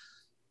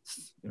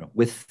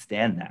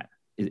 withstand that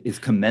is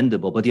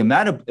commendable. But the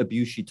amount of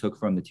abuse she took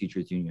from the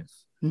teachers'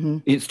 unions,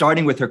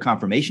 starting with her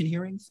confirmation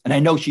hearings. And I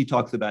know she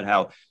talks about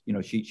how,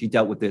 she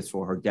dealt with this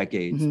for her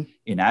decades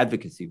in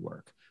advocacy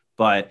work.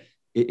 But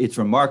it's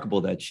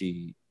remarkable that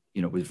she,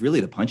 was really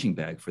the punching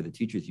bag for the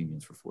teachers'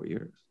 unions for 4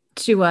 years.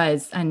 She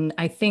was. And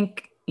I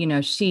think,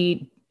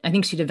 she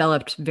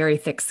developed very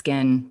thick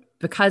skin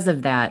because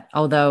of that,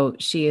 although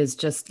she is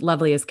just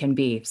lovely as can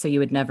be. So you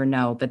would never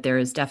know, but there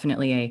is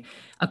definitely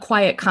a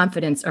quiet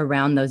confidence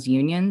around those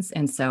unions.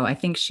 And so I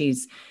think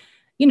she's,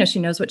 she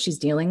knows what she's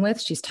dealing with.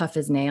 She's tough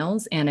as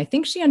nails. And I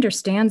think she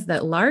understands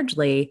that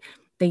largely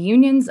the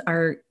unions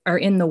are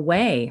in the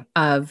way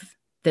of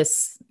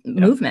this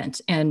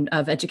movement and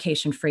of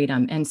education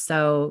freedom. And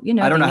so,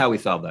 I don't know how we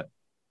solve that.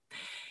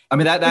 I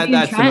mean,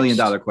 that's $1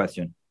 million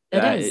question.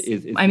 It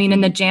is.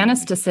 And the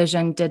Janus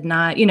decision did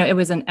not, it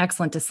was an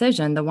excellent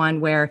decision. The one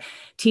where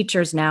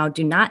teachers now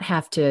do not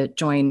have to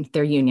join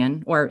their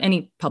union or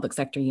any public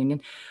sector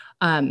union.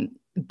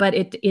 But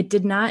it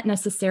did not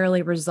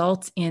necessarily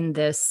result in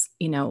this,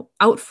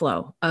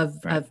 outflow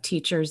of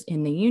teachers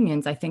in the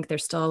unions. I think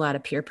there's still a lot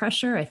of peer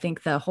pressure. I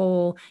think the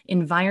whole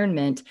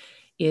environment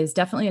is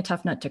definitely a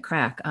tough nut to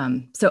crack.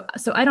 So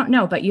I don't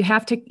know, but you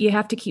have to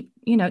keep,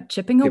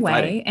 chipping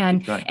away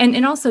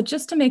and also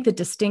just to make the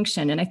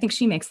distinction. And I think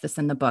she makes this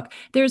in the book.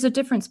 There's a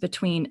difference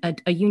between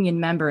a union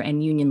member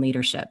and union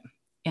leadership.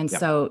 And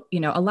so,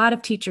 a lot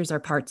of teachers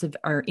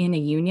are in a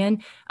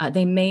union.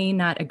 They may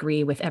not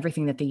agree with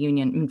everything that the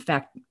union, in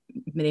fact,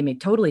 they may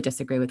totally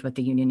disagree with what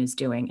the union is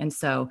doing. And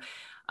so,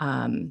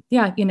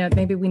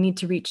 maybe we need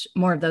to reach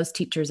more of those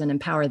teachers and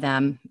empower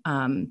them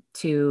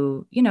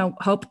to,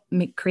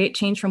 create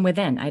change from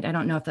within. I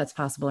don't know if that's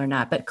possible or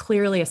not, but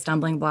clearly a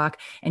stumbling block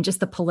and just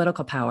the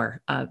political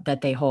power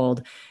that they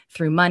hold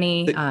through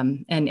money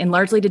and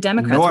largely to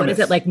Democrats. What is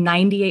it, like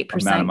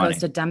 98% goes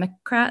to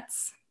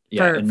Democrats?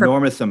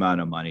 Enormous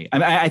amount of money. I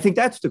mean, I think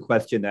that's the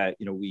question that,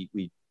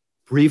 we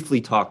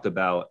briefly talked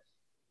about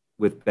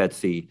with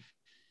Betsy.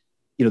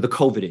 The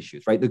COVID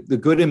issues, right? The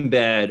good and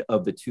bad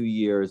of the 2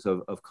 years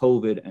of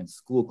COVID and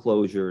school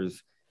closures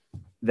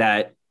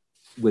that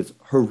was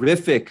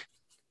horrific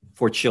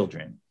for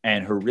children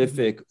and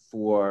horrific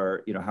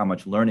for, how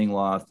much learning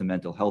loss, the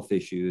mental health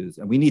issues.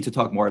 And we need to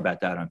talk more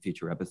about that on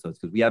future episodes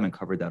because we haven't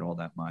covered that all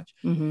that much.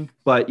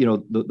 But,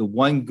 the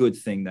one good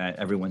thing that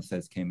everyone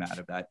says came out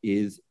of that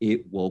is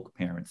it woke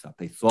parents up.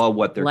 They saw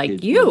what their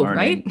kids were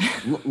learning.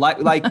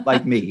 Right?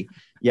 like me.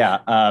 Yeah.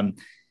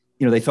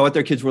 They saw what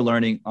their kids were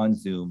learning on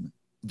Zoom.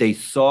 They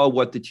saw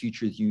what the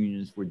teachers'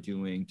 unions were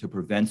doing to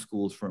prevent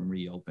schools from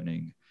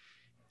reopening.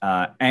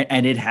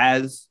 And it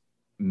has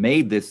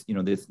made this,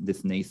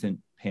 this nascent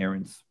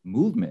parents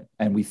movement.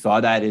 And we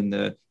saw that in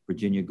the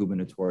Virginia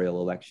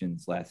gubernatorial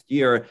elections last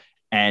year.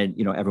 And,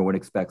 everyone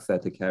expects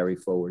that to carry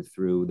forward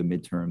through the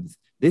midterms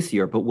this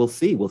year. But we'll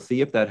see. We'll see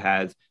if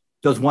that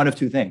does one of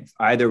two things.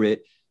 Either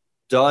it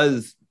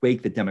does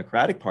wake the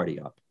Democratic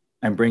Party up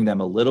and bring them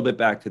a little bit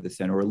back to the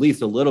center, or at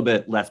least a little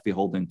bit less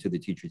beholden to the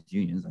teachers'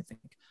 unions, I think.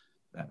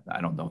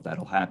 I don't know if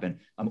that'll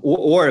happen,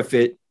 or if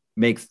it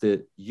makes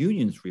the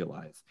unions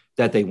realize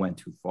that they went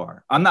too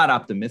far. I'm not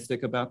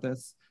optimistic about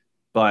this,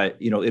 but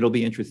it'll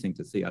be interesting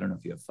to see. I don't know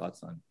if you have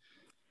thoughts on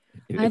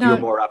if you're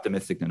more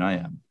optimistic than I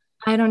am.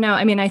 I don't know.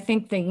 I mean, I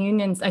think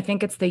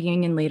it's the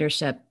union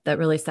leadership that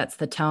really sets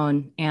the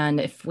tone. And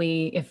if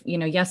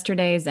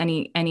yesterday's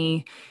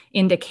any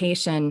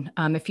indication,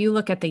 if you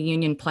look at the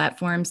union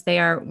platforms, they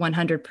are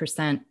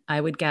 100%, I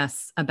would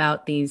guess,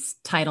 about these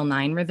Title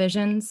IX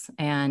revisions,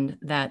 and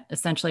that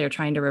essentially are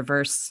trying to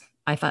reverse,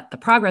 I thought, the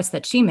progress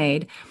that she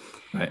made.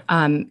 Right.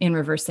 In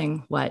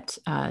reversing what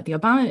the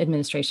Obama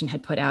administration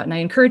had put out. And I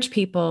encourage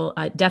people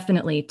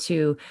definitely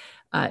to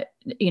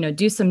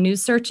do some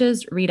news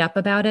searches, read up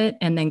about it,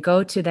 and then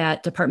go to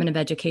that Department of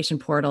Education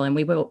portal, and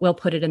we'll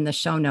put it in the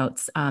show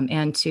notes,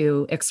 and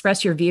to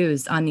express your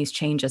views on these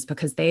changes,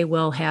 because they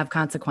will have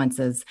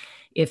consequences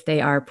if they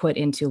are put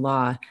into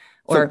law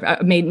or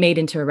made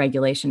into a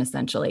regulation,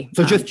 essentially.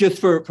 So just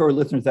for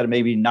listeners that are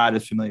maybe not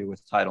as familiar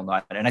with Title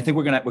IX, and I think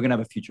we're gonna have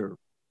a future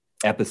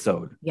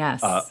episode.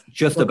 Yes.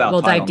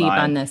 We'll dive deep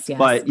on this. Yes.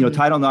 But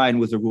Title IX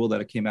was a rule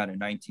that came out in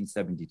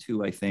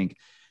 1972, I think,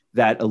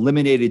 that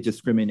eliminated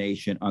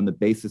discrimination on the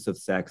basis of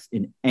sex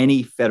in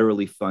any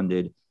federally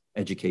funded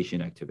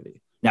education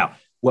activity. Now,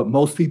 what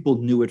most people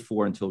knew it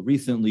for until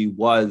recently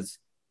was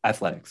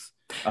athletics.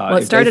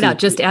 It started out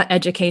just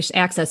education,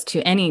 access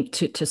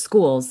to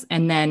schools,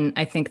 and then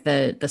I think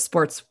the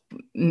sports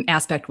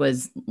aspect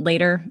was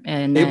later.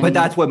 But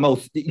that's what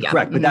most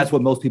correct. But that's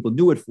what most people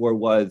knew it for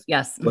was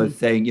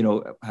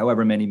saying,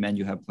 however many men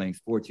you have playing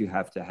sports, you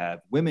have to have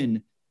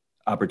women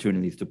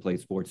opportunities to play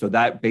sports. So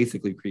that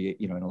basically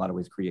in a lot of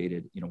ways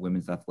created,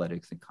 women's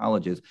athletics in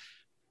colleges.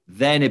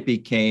 Then it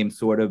became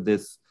sort of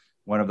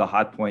one of the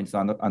hot points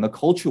on the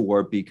culture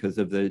war because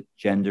of the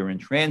gender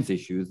and trans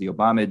issues. The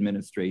Obama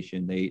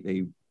administration,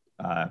 they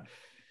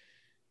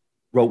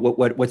wrote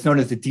what's known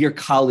as the Dear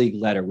Colleague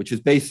letter, which is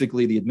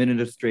basically the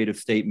administrative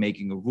state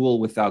making a rule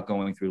without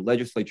going through the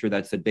legislature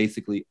that said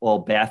basically all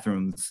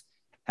bathrooms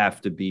have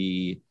to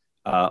be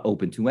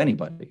open to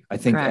anybody. I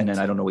think, correct. And then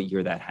I don't know what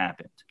year that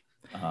happened.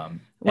 I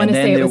want to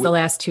say it was the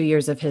last 2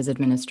 years of his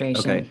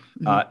administration. Okay.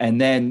 And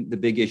then the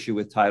big issue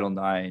with Title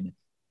IX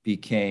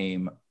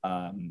became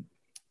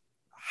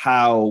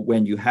how,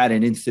 when you had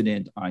an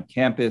incident on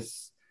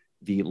campus,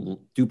 the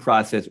due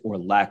process or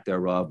lack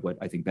thereof, what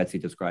I think Betsy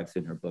describes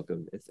in her book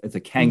as a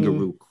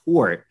kangaroo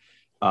court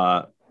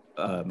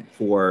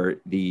for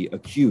the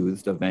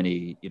accused of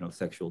any,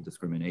 sexual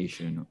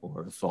discrimination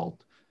or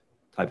assault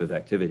type of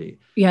activity.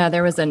 Yeah,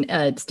 there was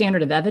a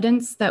standard of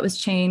evidence that was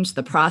changed,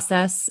 the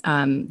process.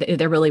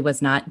 There really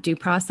was not due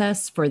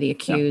process for the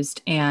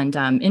accused. Yeah.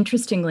 And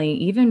interestingly,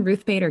 even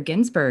Ruth Bader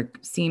Ginsburg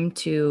seemed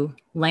to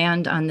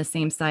land on the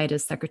same side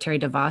as Secretary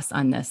DeVos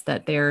on this,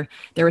 that there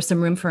was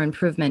some room for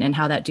improvement in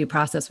how that due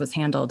process was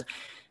handled.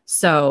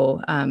 So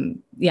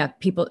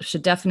people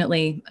should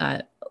definitely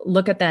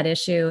look at that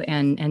issue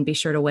and be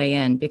sure to weigh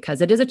in,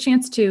 because it is a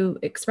chance to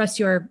express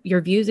your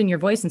views and your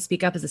voice and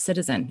speak up as a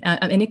citizen.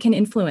 And it can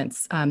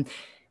influence,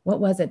 what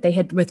was it? They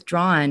had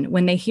withdrawn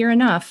when they hear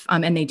enough,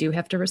 and they do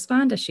have to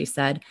respond, as she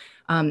said,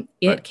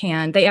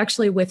 they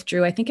actually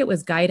withdrew. I think it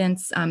was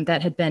guidance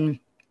that had been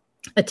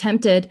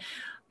attempted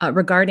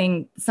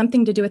regarding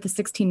something to do with the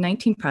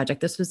 1619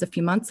 Project. This was a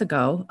few months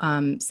ago,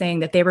 saying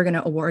that they were going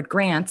to award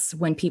grants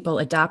when people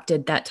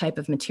adopted that type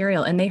of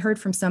material. And they heard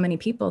from so many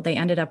people, they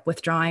ended up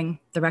withdrawing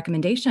the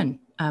recommendation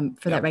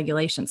for that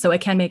regulation. So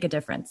it can make a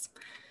difference.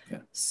 Yeah.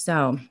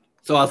 So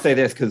I'll say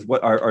this, because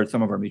what are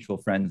some of our mutual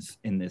friends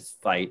in this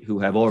fight who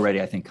have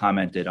already, I think,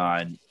 commented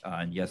on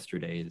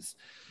yesterday's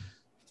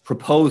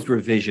proposed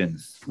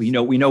revisions. We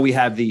know we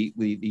have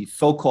the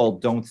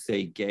so-called Don't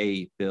Say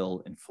Gay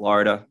bill in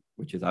Florida,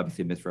 which is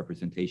obviously a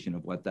misrepresentation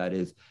of what that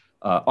is.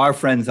 Our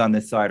friends on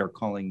this side are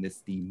calling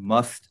this the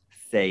must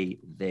say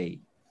they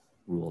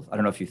rules. I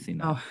don't know if you've seen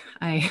that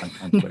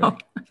on Twitter. No.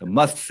 So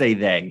must say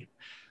they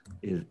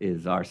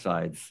is our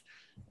side's.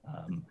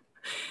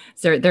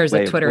 So there's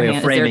a Twitter handle.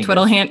 Is there a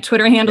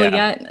Twitter handle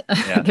yet?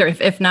 Yeah.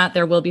 If not,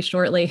 there will be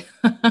shortly.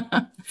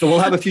 So we'll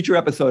have a future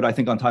episode, I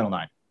think, on Title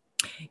IX.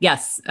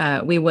 Yes,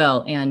 we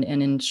will, and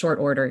in short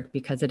order,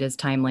 because it is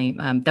timely.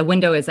 The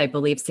window is, I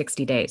believe,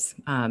 60 days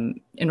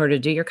in order to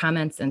do your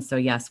comments. And so,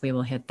 yes, we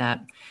will hit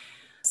that.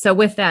 So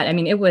with that, I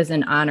mean, it was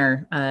an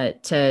honor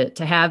to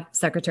have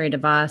Secretary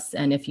DeVos.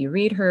 And if you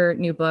read her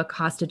new book,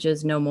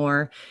 Hostages No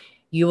More,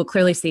 you will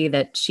clearly see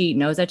that she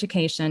knows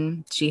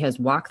education. She has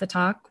walked the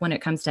talk when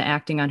it comes to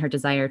acting on her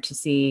desire to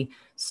see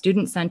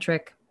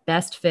student-centric,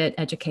 best fit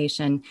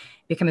education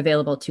become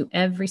available to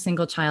every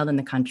single child in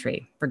the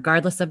country,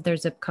 regardless of their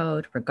zip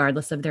code,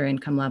 regardless of their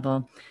income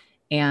level.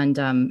 And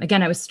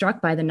again, I was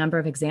struck by the number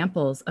of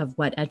examples of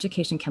what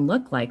education can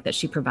look like that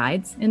she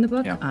provides in the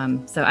book. Yeah.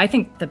 So I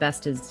think the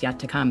best is yet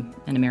to come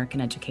in American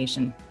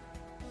education.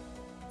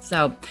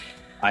 So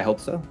I hope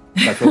so.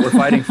 That's what we're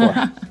fighting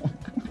for.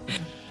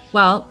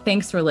 Well,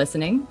 thanks for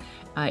listening.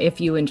 If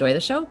you enjoy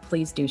the show,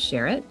 please do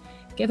share it.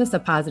 Give us a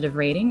positive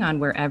rating on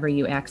wherever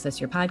you access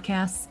your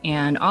podcasts.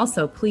 And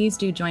also, please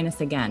do join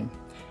us again.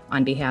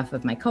 On behalf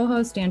of my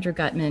co-host, Andrew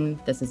Gutman,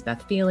 this is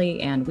Beth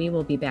Feely, and we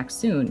will be back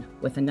soon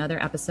with another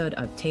episode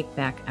of Take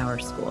Back Our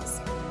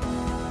Schools.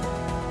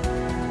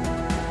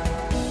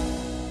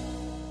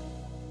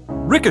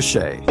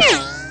 Ricochet.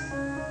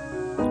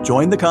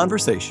 Join the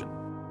conversation.